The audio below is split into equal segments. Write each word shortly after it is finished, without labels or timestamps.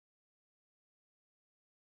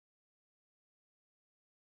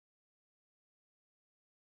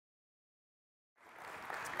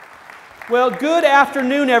Well, good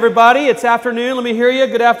afternoon, everybody. It's afternoon. Let me hear you.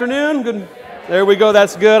 Good afternoon. Good. There we go.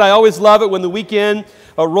 That's good. I always love it when the weekend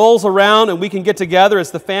rolls around and we can get together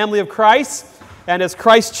as the family of Christ and as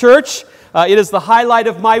Christ Church. It is the highlight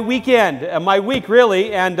of my weekend, my week,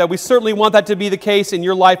 really, and we certainly want that to be the case in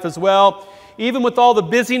your life as well. Even with all the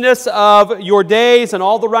busyness of your days and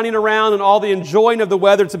all the running around and all the enjoying of the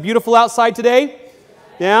weather, it's beautiful outside today.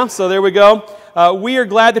 Yeah, so there we go. We are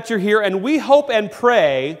glad that you're here, and we hope and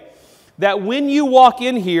pray that when you walk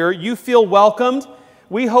in here, you feel welcomed.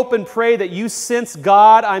 We hope and pray that you sense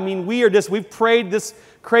God. I mean, we've prayed this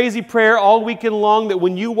crazy prayer all weekend long that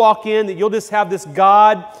when you walk in, that you'll just have this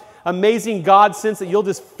amazing God sense, that you'll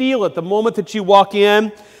just feel it the moment that you walk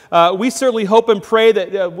in. We certainly hope and pray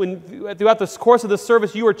that throughout the course of the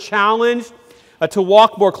service, you are challenged to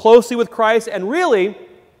walk more closely with Christ. And really,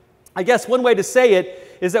 I guess one way to say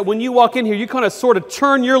it is that when you walk in here, you kind of sort of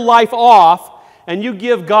turn your life off and you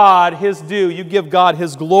give God His due. You give God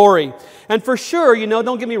His glory. And for sure,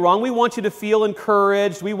 don't get me wrong, we want you to feel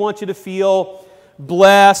encouraged. We want you to feel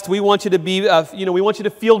blessed. We want you to be, we want you to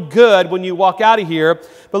feel good when you walk out of here.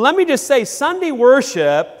 But let me just say, Sunday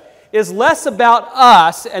worship is less about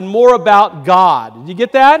us and more about God. Did you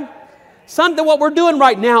get that? What we're doing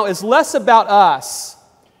right now is less about us.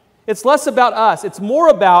 It's less about us. It's more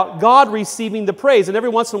about God receiving the praise. And every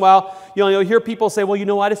once in a while, you'll hear people say, well,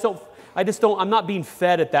 I'm not being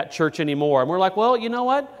fed at that church anymore. And we're like, well, you know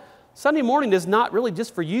what? Sunday morning is not really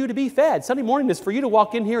just for you to be fed. Sunday morning is for you to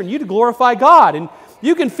walk in here and you to glorify God. And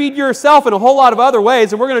you can feed yourself in a whole lot of other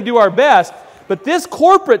ways, and we're going to do our best. But this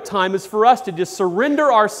corporate time is for us to just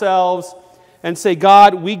surrender ourselves and say,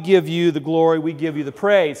 God, we give you the glory, we give you the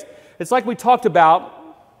praise. It's like we talked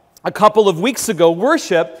about a couple of weeks ago.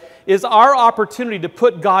 Worship is our opportunity to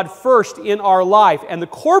put God first in our life. And the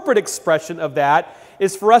corporate expression of that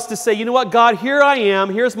is for us to say, you know what, God, here I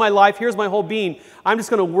am, here's my life, here's my whole being. I'm just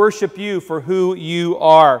going to worship you for who you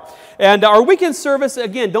are. And our weekend service,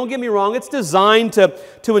 again, don't get me wrong, it's designed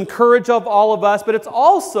to encourage all of us, but it's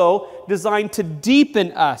also designed to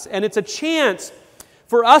deepen us. And it's a chance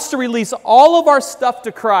for us to release all of our stuff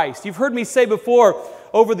to Christ. You've heard me say before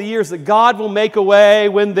over the years that God will make a way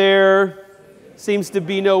when there seems to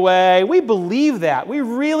be no way. We believe that. We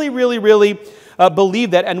really, really, really believe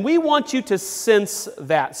that, and we want you to sense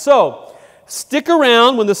that. So, stick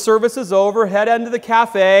around when the service is over, head into the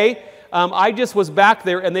cafe. I just was back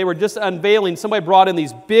there, and they were just unveiling. Somebody brought in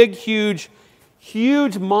these big, huge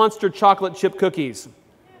monster chocolate chip cookies.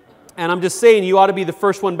 And I'm just saying, you ought to be the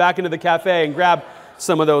first one back into the cafe and grab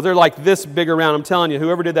some of those. They're like this big around. I'm telling you,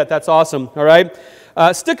 whoever did that, that's awesome, all right?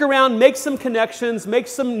 Stick around, make some connections, make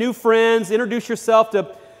some new friends, introduce yourself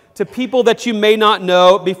to people that you may not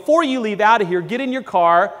know. Before you leave out of here, get in your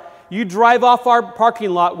car, you drive off our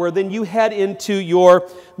parking lot where then you head into your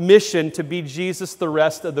mission to be Jesus the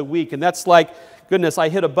rest of the week. And that's like, goodness, I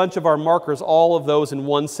hit a bunch of our markers, all of those in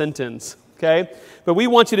one sentence, okay? But we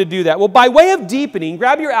want you to do that. Well, by way of deepening,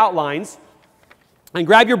 grab your outlines and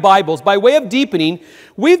grab your Bibles. By way of deepening,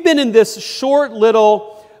 we've been in this short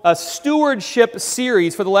little stewardship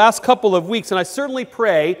series for the last couple of weeks, and I certainly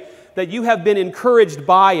pray that you have been encouraged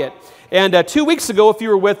by it. And 2 weeks ago, if you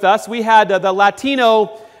were with us, we had the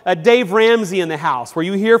Latino Dave Ramsey in the house. Were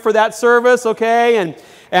you here for that service? Okay,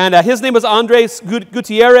 and his name was Andres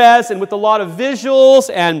Gutierrez, and with a lot of visuals,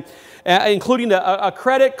 and including a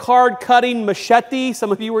credit card cutting machete.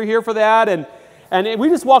 Some of you were here for that, and we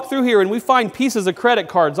just walk through here, and we find pieces of credit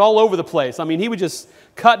cards all over the place. I mean, he was just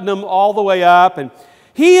cutting them all the way up, and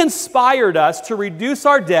he inspired us to reduce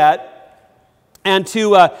our debt and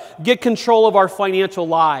to get control of our financial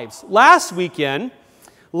lives. Last weekend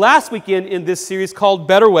in this series called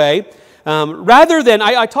Better Way,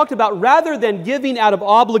 I talked about rather than giving out of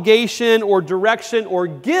obligation or direction or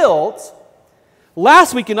guilt,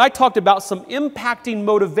 last weekend I talked about some impacting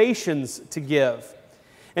motivations to give.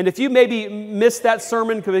 And if you maybe missed that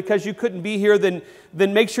sermon because you couldn't be here, then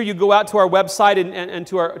make sure you go out to our website and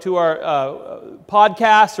to our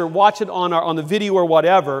podcast or watch it on the video or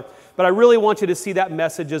whatever. But I really want you to see that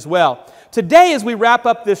message as well. Today, as we wrap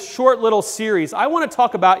up this short little series, I want to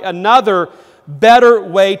talk about another better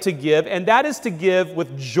way to give, and that is to give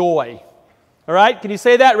with joy. All right? Can you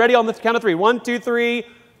say that? Ready? On the count of three. 1, 2, 3.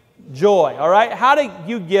 Joy. All right? How do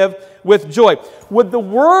you give with joy? Would the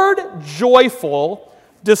word joyful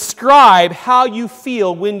describe how you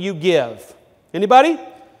feel when you give? Anybody?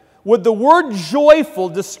 Would the word joyful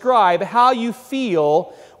describe how you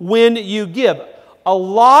feel when you give? A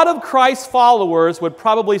lot of Christ followers would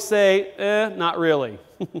probably say, not really.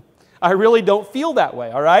 I really don't feel that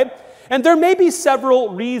way, all right? And there may be several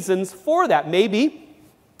reasons for that. Maybe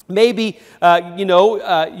Maybe,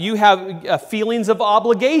 you have feelings of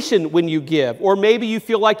obligation when you give. Or maybe you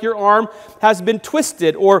feel like your arm has been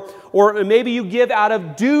twisted. Or maybe you give out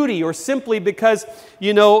of duty or simply because,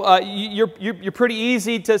 you're pretty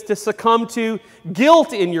easy to succumb to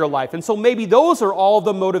guilt in your life. And so maybe those are all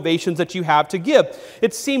the motivations that you have to give.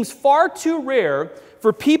 It seems far too rare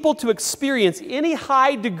for people to experience any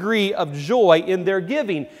high degree of joy in their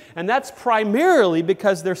giving. And that's primarily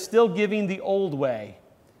because they're still giving the old way.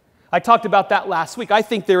 I talked about that last week. I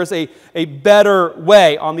think there is a better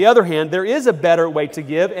way. On the other hand, there is a better way to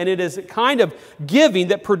give, and it is a kind of giving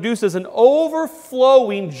that produces an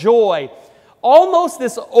overflowing joy, almost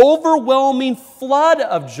this overwhelming flood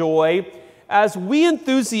of joy as we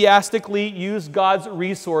enthusiastically use God's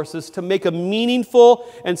resources to make a meaningful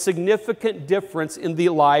and significant difference in the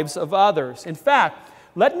lives of others. In fact,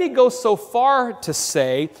 let me go so far to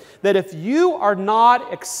say that if you are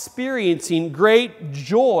not experiencing great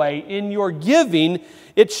joy in your giving,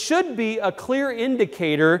 it should be a clear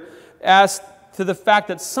indicator as to the fact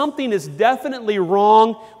that something is definitely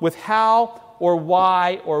wrong with how or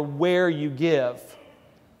why or where you give.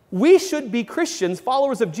 We should be Christians,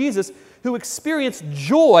 followers of Jesus, who experience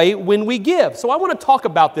joy when we give. So I want to talk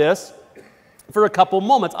about this for a couple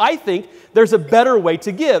moments. I think there's a better way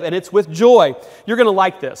to give, and it's with joy. You're going to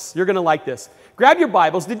like this. You're going to like this. Grab your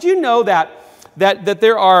Bibles. Did you know that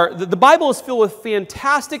the Bible is filled with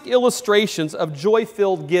fantastic illustrations of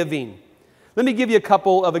joy-filled giving? Let me give you a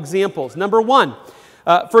couple of examples. Number one,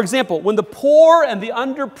 for example, when the poor and the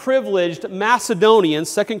underprivileged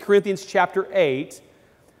Macedonians, 2 Corinthians chapter 8,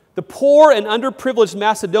 the poor and underprivileged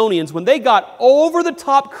Macedonians, when they got over the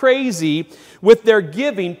top crazy with their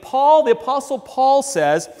giving, the Apostle Paul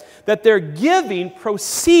says that their giving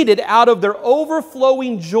proceeded out of their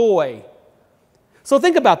overflowing joy. So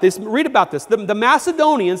think about this, read about this. The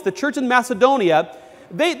Macedonians, the church in Macedonia,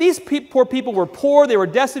 these poor people were poor, they were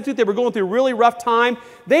destitute, they were going through a really rough time.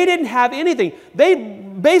 They didn't have anything. They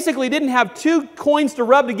basically didn't have two coins to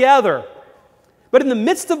rub together. But in the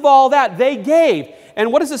midst of all that, they gave.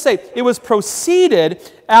 And what does it say? It was proceeded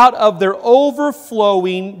out of their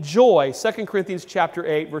overflowing joy. 2 Corinthians chapter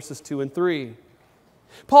 8, verses 2 and 3.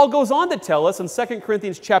 Paul goes on to tell us in 2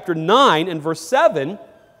 Corinthians chapter 9 and verse 7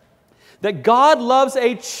 that God loves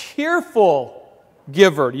a cheerful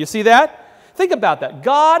giver. Do you see that? Think about that.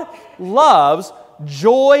 God loves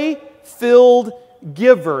joy-filled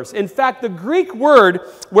givers. In fact, the Greek word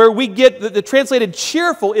where we get the translated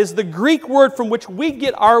cheerful is the Greek word from which we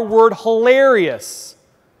get our word hilarious.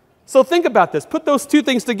 So think about this. Put those two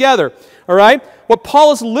things together. All right? What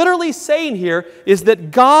Paul is literally saying here is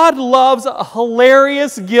that God loves a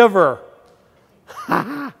hilarious giver.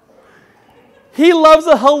 He loves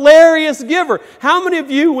a hilarious giver. How many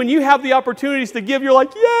of you, when you have the opportunities to give, you're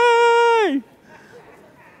like, yay!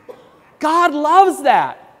 God loves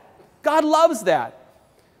that. God loves that.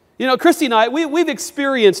 You know, Christy and I, we've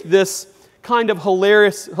experienced this kind of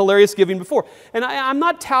hilarious giving before. And I'm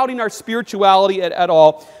not touting our spirituality at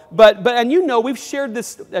all, but we've shared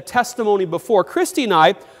this testimony before. Christy and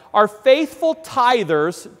I are faithful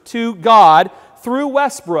tithers to God through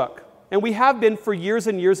Westbrook, and we have been for years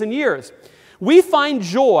and years and years. We find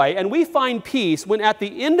joy and we find peace when at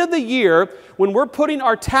the end of the year, when we're putting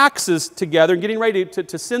our taxes together and getting ready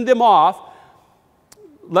to send them off.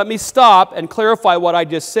 Let me stop and clarify what I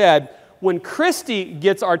just said. When Christy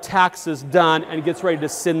gets our taxes done and gets ready to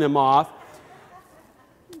send them off,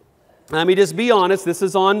 let me just be honest, this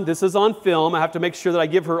is on film. I have to make sure that I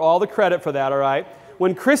give her all the credit for that, all right?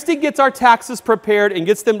 When Christy gets our taxes prepared and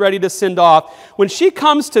gets them ready to send off, when she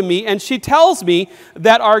comes to me and she tells me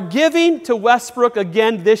that our giving to Westbrook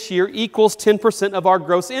again this year equals 10% of our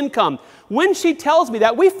gross income, when she tells me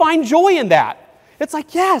that, we find joy in that. It's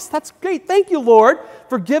like, yes, that's great. Thank you, Lord,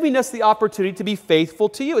 for giving us the opportunity to be faithful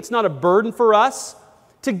to you. It's not a burden for us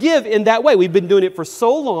to give in that way. We've been doing it for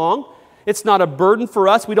so long. It's not a burden for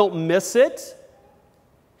us. We don't miss it.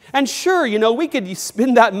 And sure, we could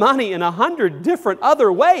spend that money in 100 different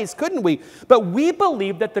other ways, couldn't we? But we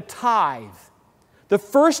believe that the tithe, the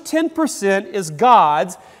first 10% is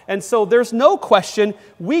God's, and so there's no question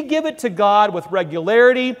we give it to God with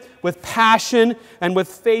regularity, with passion, and with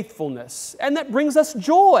faithfulness. And that brings us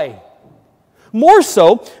joy. More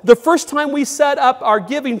so, the first time we set up our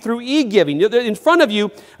giving through e-giving. In front of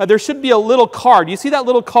you, there should be a little card. You see that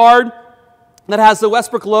little card that has the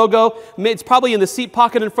Westbrook logo? It's probably in the seat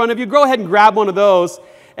pocket in front of you. Go ahead and grab one of those.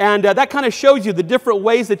 And that kind of shows you the different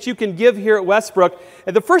ways that you can give here at Westbrook.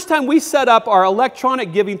 And the first time we set up our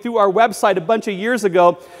electronic giving through our website a bunch of years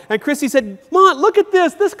ago, and Christy said, "Mom, look at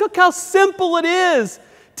this. Look how simple it is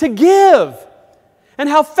to give." and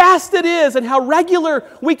how fast it is and how regular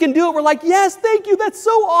we can do it. We're like, yes, thank you, that's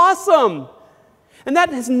so awesome. And that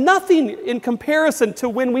has nothing in comparison to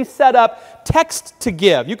when we set up text to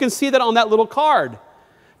give. You can see that on that little card.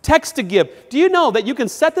 Text to give. Do you know that you can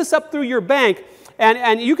set this up through your bank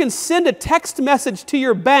and you can send a text message to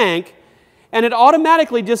your bank and it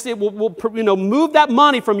automatically just will move that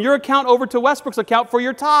money from your account over to Westbrook's account for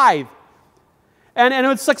your tithe. And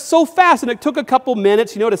it's like so fast, and it took a couple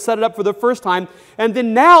minutes, to set it up for the first time. And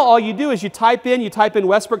then now all you do is you type in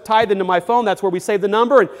Westbrook Tithe into my phone. That's where we save the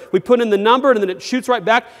number, and we put in the number, and then it shoots right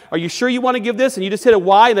back. Are you sure you want to give this? And you just hit a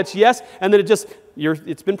Y, and that's yes. And then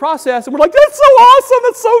it's been processed. And we're like, that's so awesome.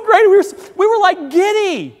 That's so great. We were like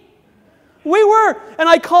giddy. We were. And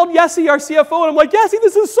I called Yessie, our CFO, and I'm like, Yessie,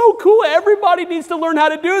 this is so cool. Everybody needs to learn how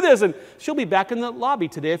to do this. And she'll be back in the lobby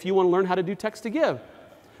today if you want to learn how to do text to give.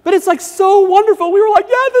 But it's like so wonderful. We were like,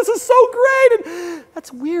 yeah, this is so great. And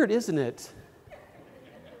that's weird, isn't it?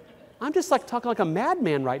 I'm just like talking like a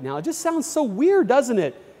madman right now. It just sounds so weird, doesn't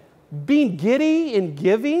it? Being giddy in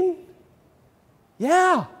giving?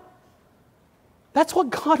 Yeah. That's what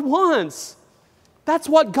God wants. That's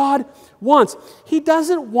what God wants. He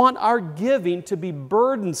doesn't want our giving to be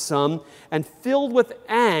burdensome and filled with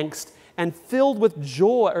angst and filled with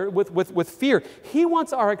joy or with fear. He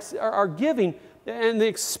wants our giving and the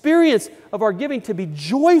experience of our giving to be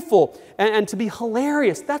joyful and to be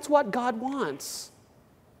hilarious. That's what God wants.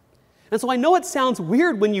 And so I know it sounds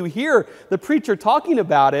weird when you hear the preacher talking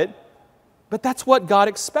about it, but that's what God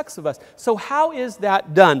expects of us. So how is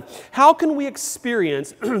that done? How can we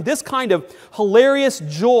experience this kind of hilarious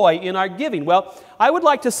joy in our giving? Well, I would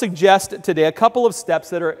like to suggest today a couple of steps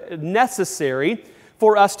that are necessary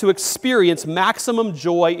for us to experience maximum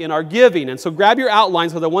joy in our giving. And so grab your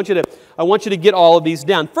outlines because I want you to get all of these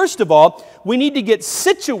down. First of all, we need to get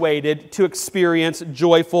situated to experience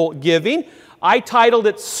joyful giving. I titled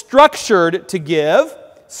it Structured to Give.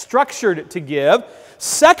 Structured to give.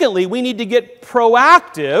 Secondly, we need to get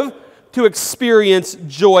proactive to experience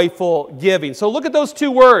joyful giving. So look at those two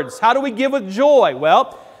words. How do we give with joy?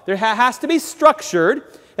 Well, there has to be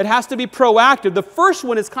structured. It has to be proactive. The first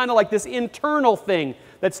one is kind of like this internal thing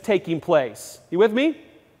that's taking place. You with me?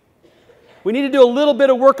 We need to do a little bit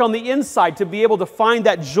of work on the inside to be able to find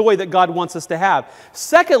that joy that God wants us to have.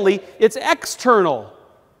 Secondly, it's external.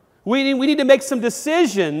 We need to make some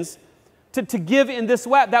decisions to give in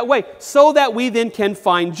that way so that we then can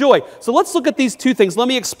find joy. So let's look at these two things. Let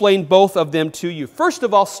me explain both of them to you. First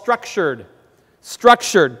of all, structured.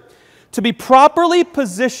 Structured. To be properly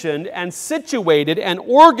positioned and situated and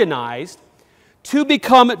organized to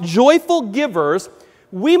become joyful givers,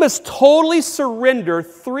 we must totally surrender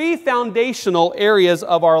three foundational areas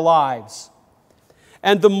of our lives.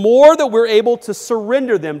 And the more that we're able to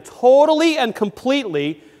surrender them totally and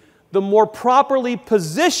completely, the more properly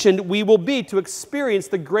positioned we will be to experience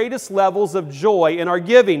the greatest levels of joy in our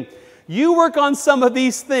giving. You work on some of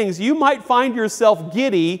these things, you might find yourself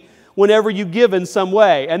giddy whenever you give in some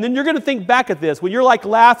way. And then you're going to think back at this. When you're like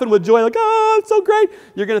laughing with joy, like, oh, it's so great,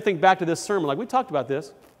 you're going to think back to this sermon, like we talked about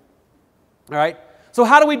this. All right? So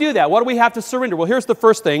how do we do that? What do we have to surrender? Well, here's the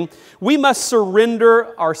first thing. We must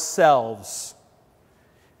surrender ourselves.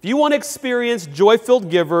 If you want to experience joy-filled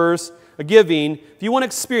giving, if you want to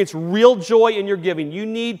experience real joy in your giving, you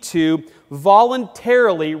need to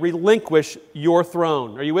voluntarily relinquish your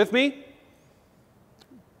throne. Are you with me?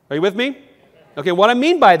 Are you with me? Okay, what I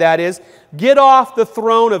mean by that is get off the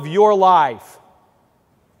throne of your life.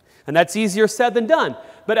 And that's easier said than done.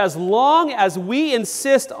 But as long as we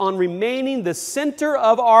insist on remaining the center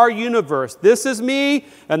of our universe, this is me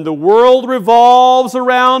and the world revolves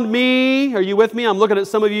around me. Are you with me? I'm looking at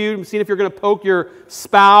some of you, seeing if you're going to poke your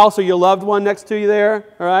spouse or your loved one next to you there,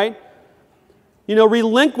 all right?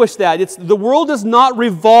 Relinquish that. The world does not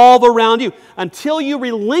revolve around you. Until you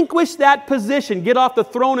relinquish that position, get off the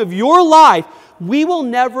throne of your life, we will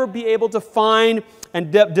never be able to find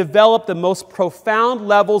and develop the most profound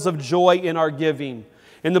levels of joy in our giving.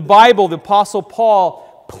 In the Bible, the Apostle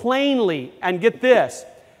Paul plainly, and get this,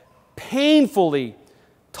 painfully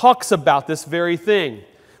talks about this very thing.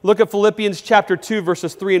 Look at Philippians chapter 2,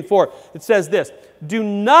 verses 3 and 4. It says this, "Do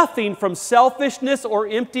nothing from selfishness or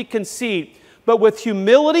empty conceit, but with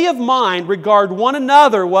humility of mind regard one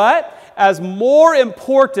another," what? "As more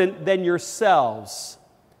important than yourselves.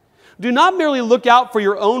 Do not merely look out for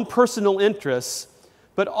your own personal interests,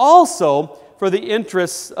 but also for the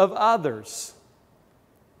interests of others."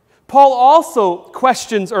 Paul also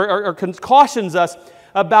questions or cautions us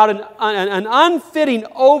about an unfitting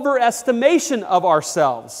overestimation of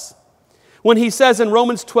ourselves. When he says in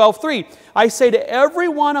Romans 12:3, I say to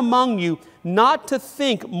everyone among you not to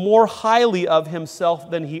think more highly of himself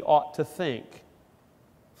than he ought to think.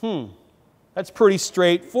 That's pretty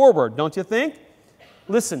straightforward, don't you think?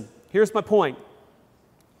 Listen, here's my point.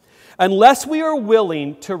 Unless we are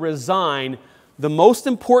willing to resign the most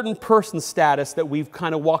important person status that we've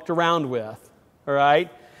kind of walked around with, all right?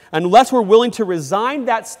 Unless we're willing to resign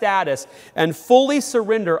that status and fully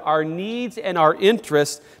surrender our needs and our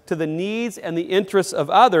interests to the needs and the interests of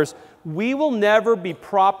others, we will never be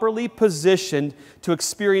properly positioned to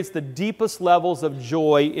experience the deepest levels of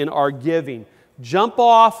joy in our giving. Jump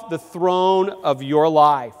off the throne of your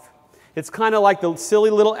life. It's kind of like the silly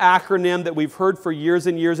little acronym that we've heard for years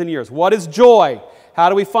and years and years. What is joy? How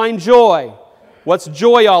do we find joy? What's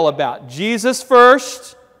joy all about? Jesus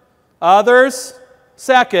first, others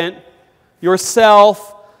second,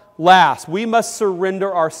 yourself last. We must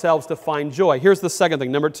surrender ourselves to find joy. Here's the second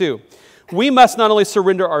thing, number 2. We must not only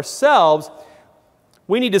surrender ourselves,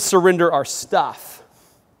 we need to surrender our stuff.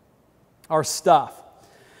 Our stuff.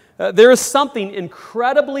 There is something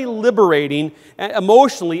incredibly liberating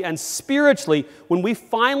emotionally and spiritually when we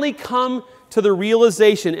finally come to the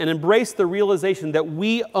realization and embrace the realization that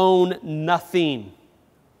we own nothing.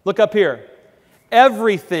 Look up here.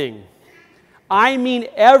 Everything. I mean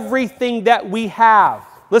everything that we have.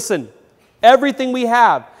 Listen, everything we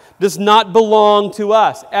have does not belong to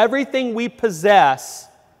us. Everything we possess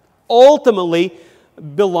ultimately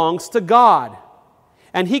belongs to God.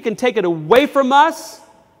 And He can take it away from us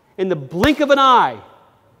in the blink of an eye.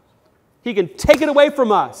 He can take it away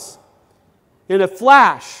from us in a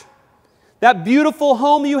flash. That beautiful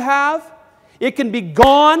home you have, it can be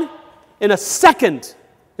gone in a second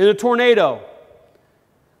in a tornado.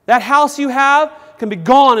 That house you have can be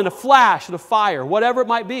gone in a flash, in a fire, whatever it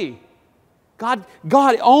might be. God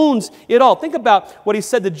owns it all. Think about what He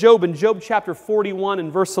said to Job in Job chapter 41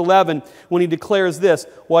 and verse 11 when He declares this,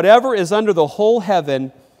 whatever is under the whole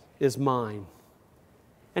heaven is mine.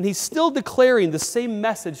 And He's still declaring the same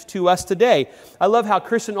message to us today. I love how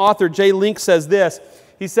Christian author Jay Link says this.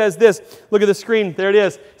 He says this, look at the screen, there it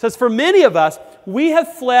is. It says, for many of us, we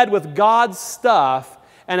have fled with God's stuff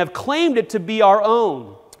and have claimed it to be our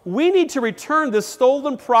own. We need to return this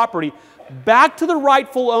stolen property back to the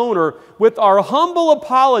rightful owner with our humble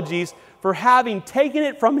apologies for having taken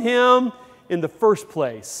it from him in the first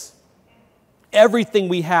place. Everything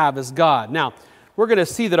we have is God. Now, we're going to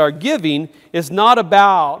see that our giving is not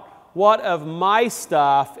about what of my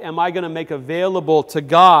stuff am I going to make available to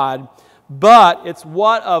God, but it's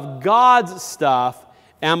what of God's stuff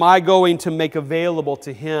am I going to make available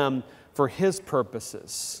to Him for His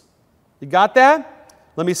purposes. You got that?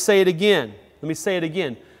 Let me say it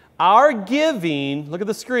again. Our giving, look at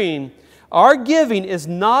the screen, our giving is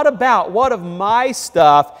not about what of my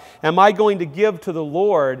stuff am I going to give to the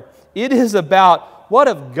Lord. It is about what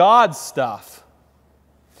of God's stuff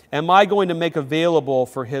am I going to make available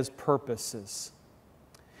for His purposes.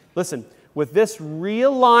 Listen, with this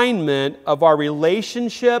realignment of our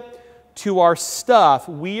relationship to our stuff,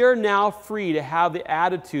 we are now free to have the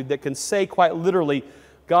attitude that can say quite literally,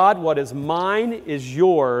 God, what is mine is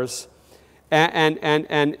yours, and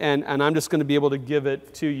I'm just going to be able to give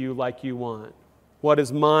it to you like you want. What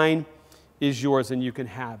is mine is yours, and you can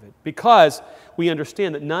have it. Because we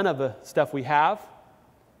understand that none of the stuff we have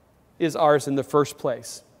is ours in the first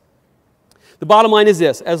place. The bottom line is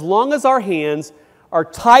this, as long as our hands are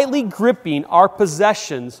tightly gripping our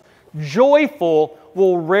possessions, joyful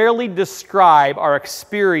will rarely describe our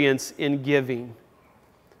experience in giving.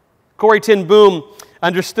 Corrie ten Boom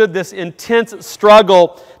understood this intense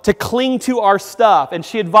struggle to cling to our stuff, and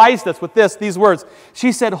she advised us with these words.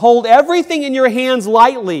 She said, hold everything in your hands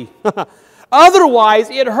lightly. Otherwise,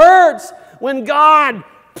 it hurts when God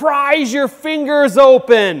pries your fingers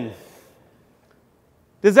open.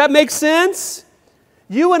 Does that make sense?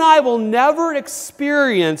 You and I will never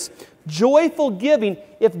experience joyful giving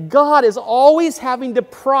if God is always having to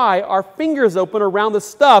pry our fingers open around the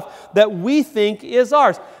stuff that we think is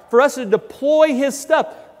ours. For us to deploy His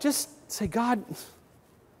stuff, just say, God,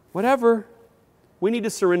 whatever. We need to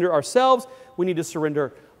surrender ourselves. We need to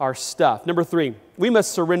surrender our stuff. Number 3, we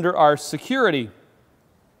must surrender our security.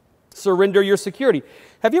 Surrender your security.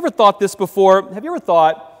 Have you ever thought this before? Have you ever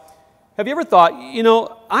thought,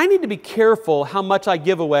 I need to be careful how much I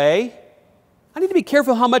give away. I need to be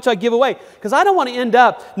careful how much I give away because I don't want to end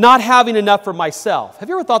up not having enough for myself. Have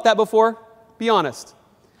you ever thought that before? Be honest.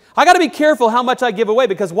 I got to be careful how much I give away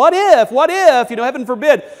because what if, heaven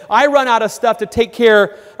forbid, I run out of stuff to take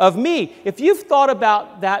care of me. If you've thought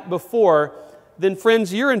about that before, then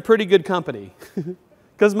friends, you're in pretty good company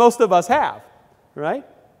because most of us have, right?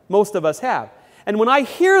 most of us have. And when I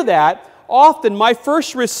hear that, often my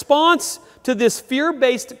first response to this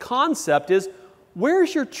fear-based concept is,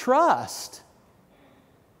 where's your trust?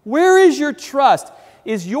 Where is your trust?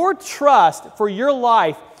 Is your trust for your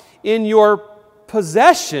life in your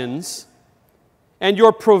possessions and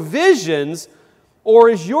your provisions, or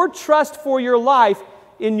is your trust for your life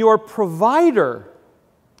in your provider?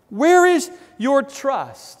 Where is your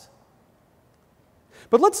trust?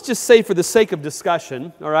 But let's just say, for the sake of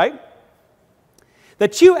discussion, all right,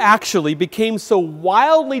 that you actually became so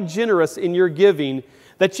wildly generous in your giving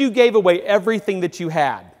that you gave away everything that you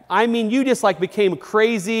had. I mean, you just like became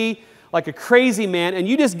crazy, like a crazy man, and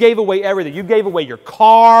you just gave away everything. You gave away your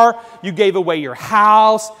car, you gave away your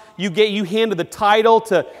house, you handed the title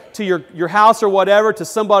to your house or whatever to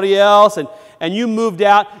somebody else, and you moved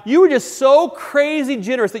out. You were just so crazy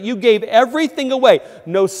generous that you gave everything away.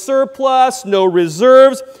 No surplus, no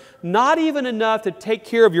reserves, not even enough to take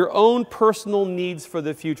care of your own personal needs for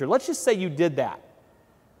the future. Let's just say you did that.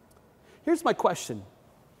 Here's my question.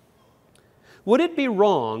 Would it be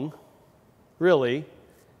wrong, really,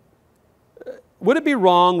 would it be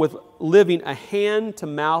wrong with living a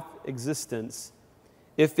hand-to-mouth existence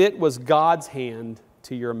if it was God's hand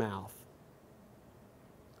to your mouth?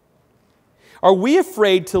 Are we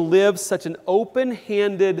afraid to live such an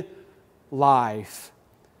open-handed life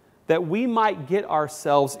that we might get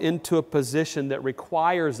ourselves into a position that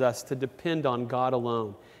requires us to depend on God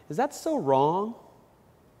alone? Is that so wrong?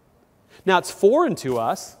 Now, it's foreign to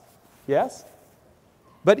us, yes?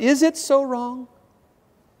 But is it so wrong?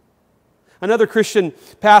 Another Christian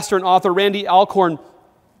pastor and author, Randy Alcorn,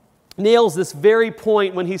 nails this very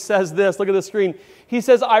point when he says this. Look at the screen. He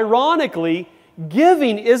says, ironically,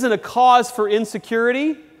 giving isn't a cause for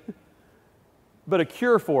insecurity, but a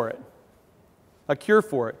cure for it. A cure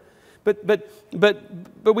for it.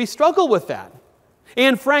 But we struggle with that.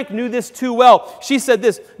 Anne Frank knew this too well. She said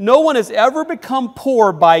this, no one has ever become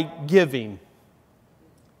poor by giving.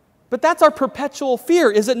 But that's our perpetual fear,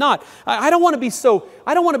 is it not? I don't want to be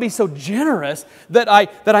so generous that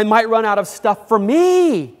I might run out of stuff for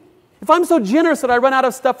me. If I'm so generous that I run out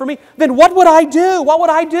of stuff for me, then what would I do? What would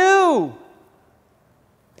I do?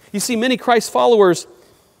 You see, many Christ followers,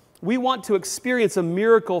 we want to experience a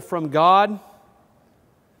miracle from God,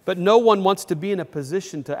 but no one wants to be in a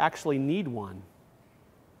position to actually need one.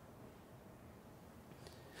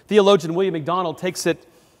 Theologian William MacDonald takes it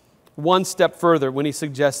one step further when he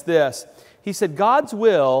suggests this. He said, God's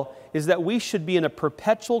will is that we should be in a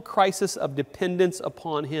perpetual crisis of dependence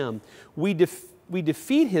upon Him. We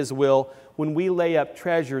defeat His will when we lay up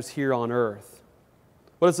treasures here on earth.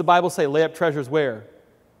 What does the Bible say? Lay up treasures where?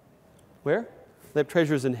 Where? Lay up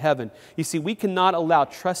treasures in heaven. You see, we cannot allow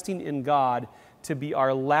trusting in God to be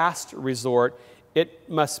our last resort. It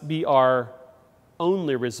must be our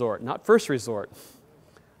only resort, not first resort,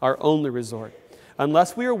 our only resort.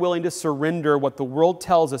 Unless we are willing to surrender what the world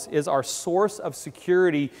tells us is our source of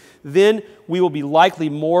security, then we will be likely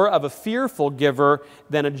more of a fearful giver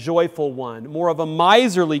than a joyful one, more of a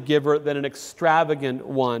miserly giver than an extravagant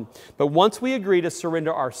one. But once we agree to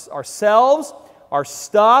surrender ourselves, our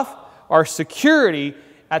stuff, our security,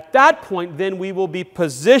 at that point, then we will be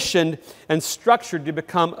positioned and structured to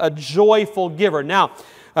become a joyful giver. Now,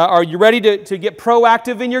 are you ready to get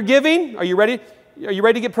proactive in your giving? Are you ready? Are you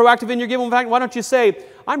ready to get proactive in your giving? In fact, why don't you say,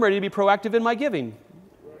 I'm ready to be proactive in my giving?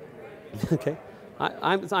 Okay.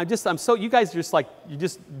 I'm so, you guys just like, you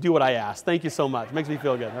just do what I ask. Thank you so much. It makes me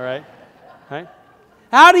feel good, all right? All right?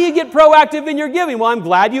 How do you get proactive in your giving? Well, I'm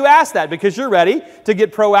glad you asked that because you're ready to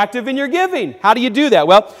get proactive in your giving. How do you do that?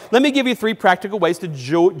 Well, let me give you 3 practical ways to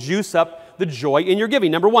juice up the joy in your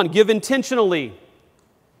giving. Number 1, give intentionally.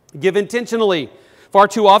 Give intentionally. Far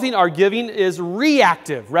too often, our giving is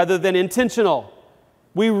reactive rather than intentional.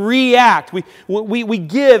 We react. We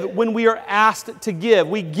give when we are asked to give.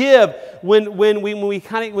 We give when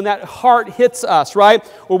that heart hits us,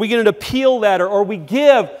 right? Or we get an appeal letter, or we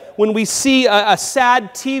give when we see a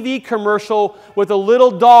sad TV commercial with a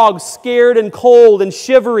little dog scared and cold and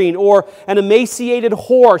shivering, or an emaciated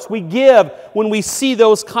horse. We give when we see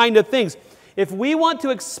those kind of things. If we want to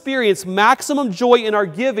experience maximum joy in our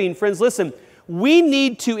giving, friends, listen, we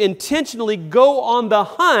need to intentionally go on the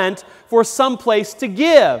hunt for some place to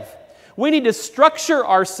give. We need to structure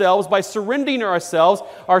ourselves by surrendering ourselves,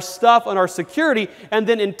 our stuff, and our security, and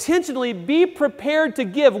then intentionally be prepared to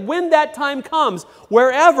give when that time comes,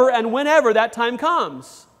 wherever and whenever that time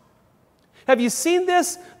comes. Have you seen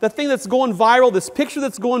this? The thing that's going viral, this picture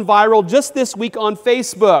that's going viral just this week on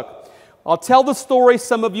Facebook. I'll tell the story.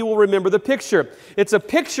 Some of you will remember the picture. It's a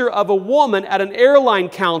picture of a woman at an airline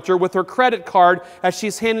counter with her credit card as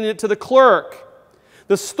she's handing it to the clerk.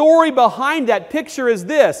 The story behind that picture is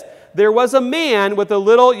this. There was a man with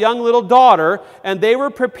a young little daughter, and they were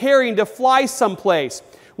preparing to fly someplace.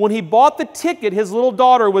 When he bought the ticket, his little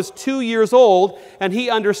daughter was 2 years old, and he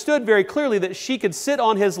understood very clearly that she could sit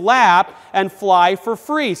on his lap and fly for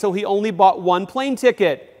free. So he only bought one plane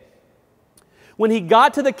ticket. When he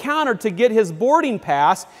got to the counter to get his boarding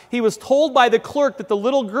pass, he was told by the clerk that the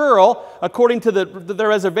little girl, according to the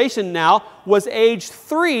reservation now, was age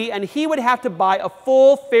 3, and he would have to buy a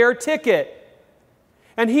full fare ticket.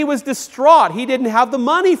 And he was distraught. He didn't have the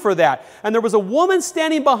money for that. And there was a woman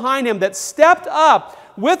standing behind him that stepped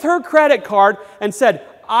up with her credit card and said,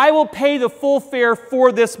 I will pay the full fare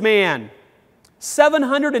for this man.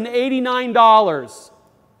 $789.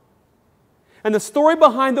 And the story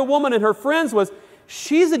behind the woman and her friends was,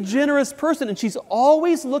 she's a generous person and she's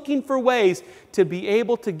always looking for ways to be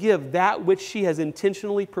able to give that which she has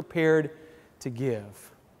intentionally prepared to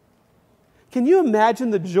give. Can you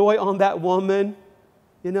imagine the joy on that woman?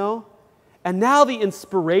 You know? And now the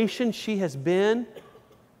inspiration she has been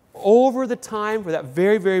over the time for that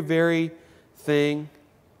very, very, very thing.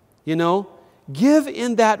 You know? Give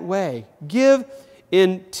in that way. Give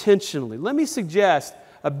intentionally. Let me suggest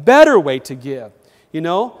a better way to give. You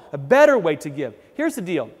know? A better way to give. Here's the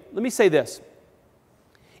deal. Let me say this.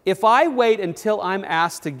 If I wait until I'm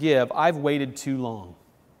asked to give, I've waited too long.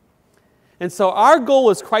 And so our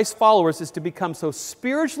goal as Christ followers is to become so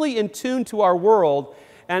spiritually in tune to our world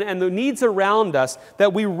and the needs around us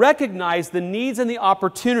that we recognize the needs and the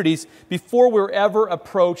opportunities before we're ever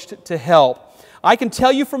approached to help. I can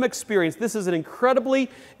tell you from experience, this is an incredibly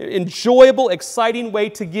enjoyable, exciting way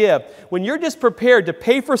to give. When you're just prepared to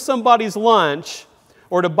pay for somebody's lunch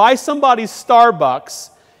or to buy somebody's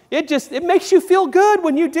Starbucks, it makes you feel good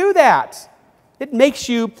when you do that. It makes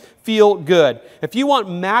you feel good. If you want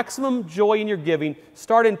maximum joy in your giving,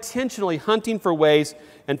 start intentionally hunting for ways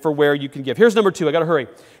and for where you can give. Here's number 2. I got to hurry.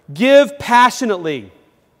 Give passionately.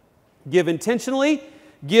 Give intentionally.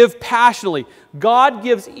 Give passionately. God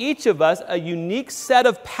gives each of us a unique set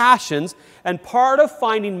of passions, and part of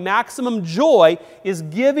finding maximum joy is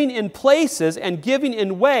giving in places and giving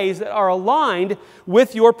in ways that are aligned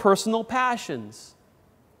with your personal passions.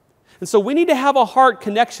 And so we need to have a heart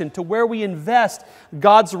connection to where we invest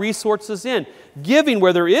God's resources in. Giving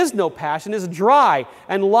where there is no passion is dry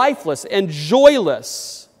and lifeless and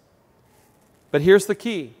joyless. But here's the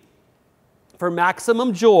key. For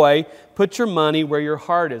maximum joy, put your money where your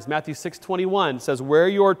heart is. Matthew 6:21 says, where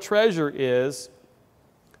your treasure is,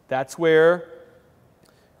 that's where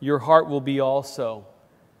your heart will be also.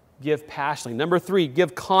 Give passionately. Number 3,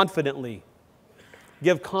 give confidently.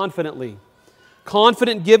 Give confidently.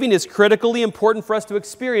 Confident giving is critically important for us to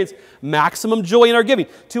experience maximum joy in our giving.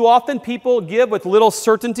 Too often people give with little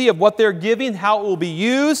certainty of what they're giving, how it will be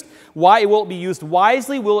used, why will it be used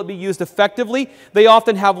wisely, will it be used effectively. They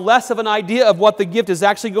often have less of an idea of what the gift is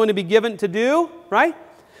actually going to be given to do, right?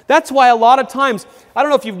 That's why a lot of times, I don't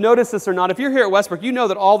know if you've noticed this or not, if you're here at Westbrook, you know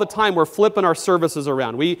that all the time we're flipping our services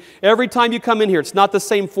around. Every time you come in here, it's not the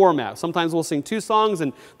same format. Sometimes we'll sing 2 songs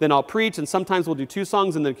and then I'll preach, and sometimes we'll do 2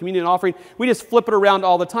 songs and then communion offering. We just flip it around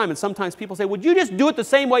all the time, and sometimes people say, would you just do it the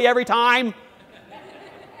same way every time?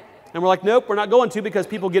 And we're like, nope, we're not going to, because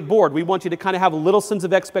people get bored. We want you to kind of have a little sense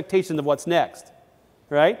of expectation of what's next,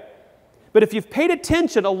 right? But if you've paid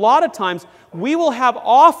attention, a lot of times we will have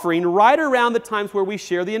offering right around the times where we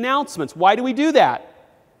share the announcements. Why do we do that?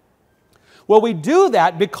 Well, we do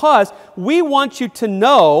that because we want you to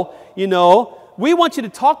know, we want you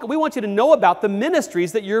to know about the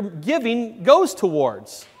ministries that your giving goes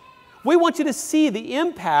towards. We want you to see the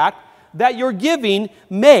impact that your giving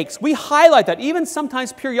makes. We highlight that. Even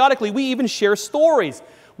sometimes periodically, we even share stories.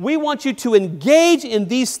 We want you to engage in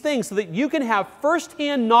these things so that you can have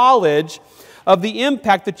firsthand knowledge of the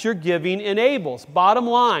impact that your giving enables. Bottom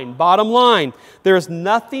line, there's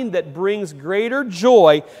nothing that brings greater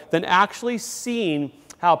joy than actually seeing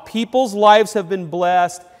how people's lives have been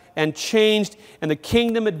blessed and changed and the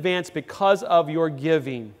kingdom advanced because of your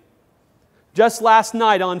giving. Just last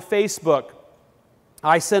night on Facebook,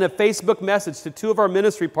 I sent a Facebook message to 2 of our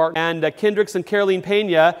ministry partners, and Kendricks and Caroline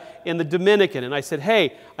Pena in the Dominican. And I said,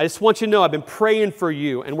 hey, I just want you to know I've been praying for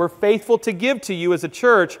you, and we're faithful to give to you as a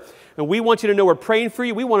church, and we want you to know we're praying for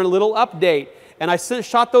you. We want a little update. And I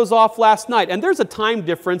shot those off last night. And there's a time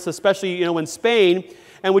difference, especially in Spain.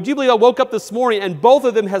 And would you believe I woke up this morning and both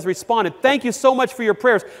of them has responded, thank you so much for your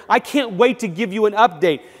prayers. I can't wait to give you an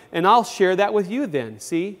update. And I'll share that with you then,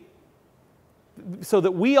 see? So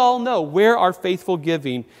that we all know where our faithful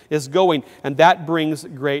giving is going, and that brings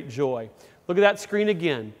great joy. Look at that screen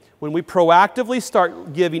again. When we proactively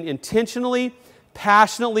start giving intentionally,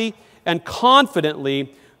 passionately, and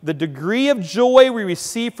confidently, the degree of joy we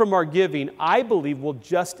receive from our giving, I believe, will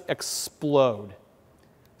just explode.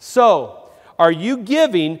 So, are you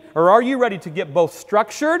giving, or are you ready to get both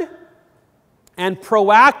structured and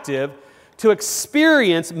proactive to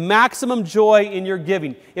experience maximum joy in your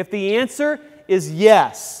giving? If the answer is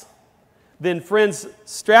yes, then friends,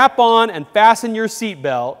 strap on and fasten your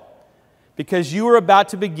seatbelt, because you are about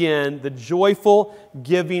to begin the joyful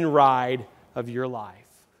giving ride of your life.